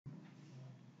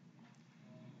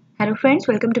Hello friends,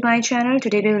 welcome to my channel.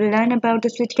 Today we will learn about the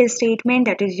switch case statement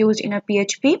that is used in a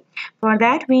PHP. For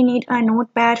that we need a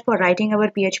notepad for writing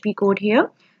our PHP code here.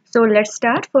 So let's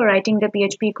start for writing the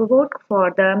PHP code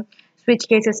for the switch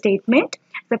case statement.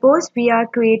 Suppose we are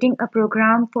creating a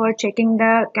program for checking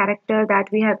the character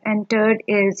that we have entered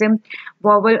is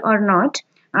vowel or not.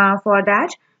 For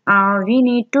that we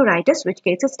need to write a switch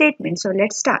case statement. So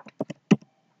let's start.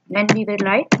 Then we will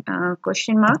write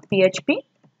question mark PHP.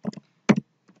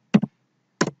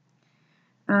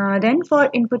 Then for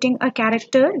inputting a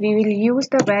character, we will use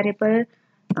the variable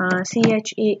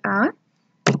char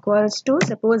equals to,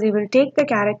 suppose we will take the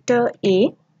character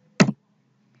A,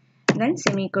 then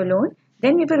semicolon.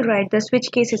 Then we will write the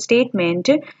switch case statement.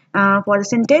 For the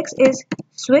syntax is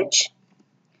switch.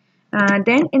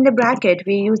 Then in the bracket,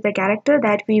 we use the character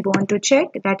that we want to check,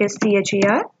 that is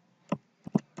char.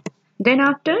 Then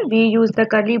after, we use the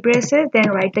curly braces, then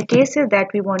write the cases that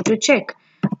we want to check.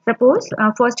 Suppose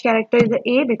first character is the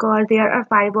A because there are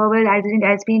 5 vowels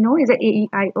as we know is a E,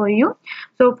 I, O, U.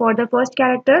 So for the first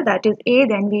character that is A,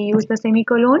 then we use the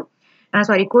semicolon,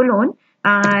 colon.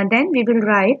 Then we will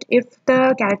write, if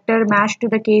the character match to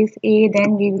the case A,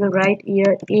 then we will write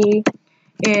here A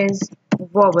is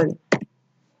vowel.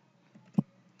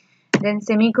 Then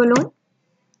semicolon.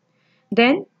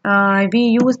 Then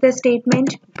we use the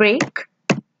statement break.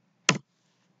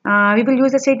 We will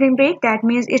use the statement break. That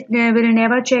means it will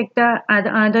never check the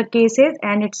other cases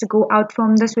and it's go out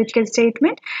from the switch case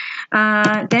statement.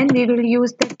 Then we will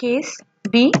use the case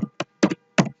B,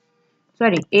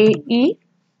 A, E,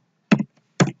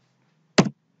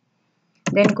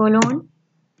 then colon,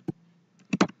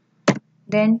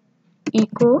 then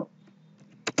echo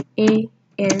A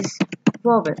is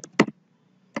vowel.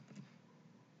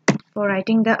 For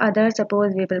writing the other,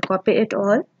 suppose we will copy it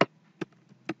all.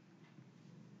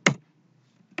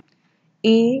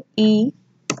 A, E,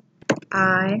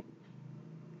 I,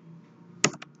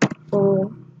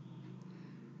 O,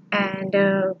 and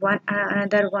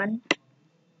another one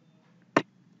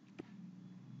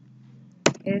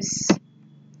is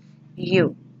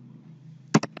U.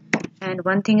 And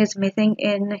one thing is missing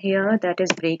in here, that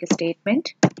is break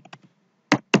statement.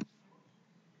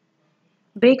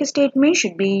 Break statement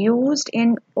should be used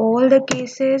in all the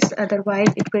cases, otherwise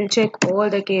it will check all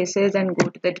the cases and go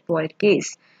to the default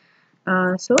case.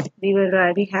 So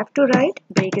we have to write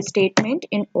break statement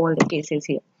in all the cases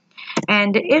here.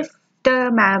 And if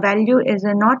the value is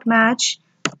a not match,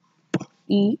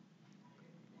 E,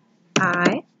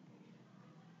 I,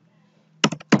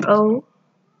 O,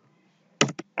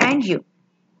 and U.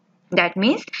 That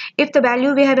means if the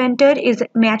value we have entered is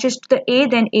matches to the A,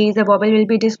 then A is a vowel will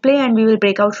be displayed and we will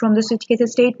break out from the switch case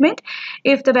statement.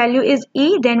 If the value is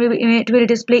E, then it will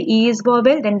display E is vowel,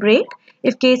 then break.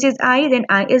 If case is I, then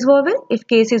I is vowel. If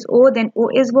case is O, then O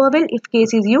is vowel. If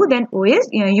case is U, then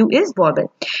U is vowel.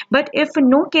 But if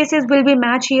no cases will be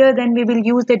matched here, then we will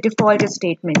use the default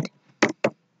statement.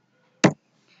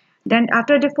 Then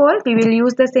after default, we will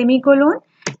use the semicolon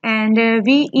and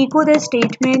we echo the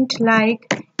statement like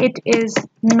it is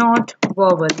not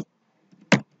vowel.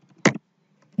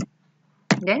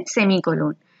 Then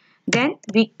semicolon. Then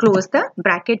we close the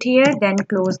bracket here, then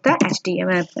close the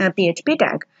HTML PHP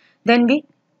tag. Then we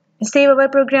save our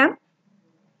program,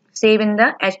 save in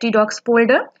the htdocs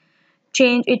folder,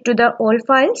 change it to the all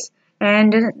files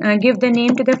and give the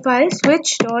name to the file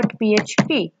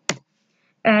switch.php.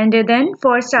 And then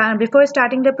before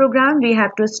starting the program, we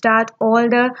have to start all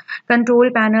the control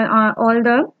panel, all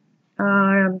the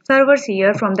servers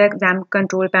here from the exam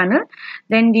control panel.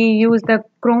 Then we use the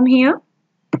Chrome here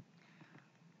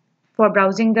for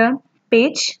browsing the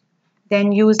page.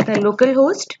 Then use the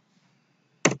localhost.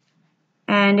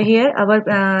 And here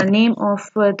our name of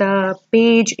the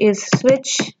page is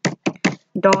switch.php.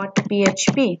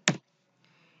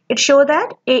 It shows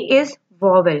that A is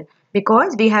vowel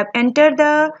because we have entered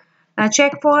the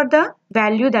check for the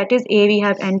value that is A we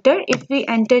have entered. If we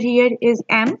enter here is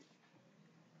M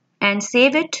and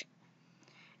save it,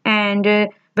 and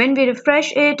when we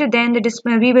refresh it, then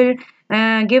we will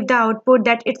give the output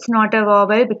that it's not a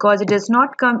vowel because it does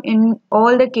not come in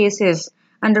all the cases,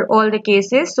 under all the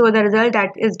cases. So the result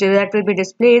that will be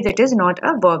displayed, it is not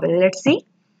a vowel. Let's see.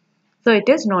 So it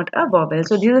is not a vowel.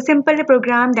 So this is a simple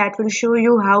program that will show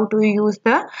you how to use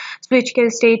the switch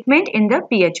case statement in the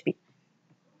PHP.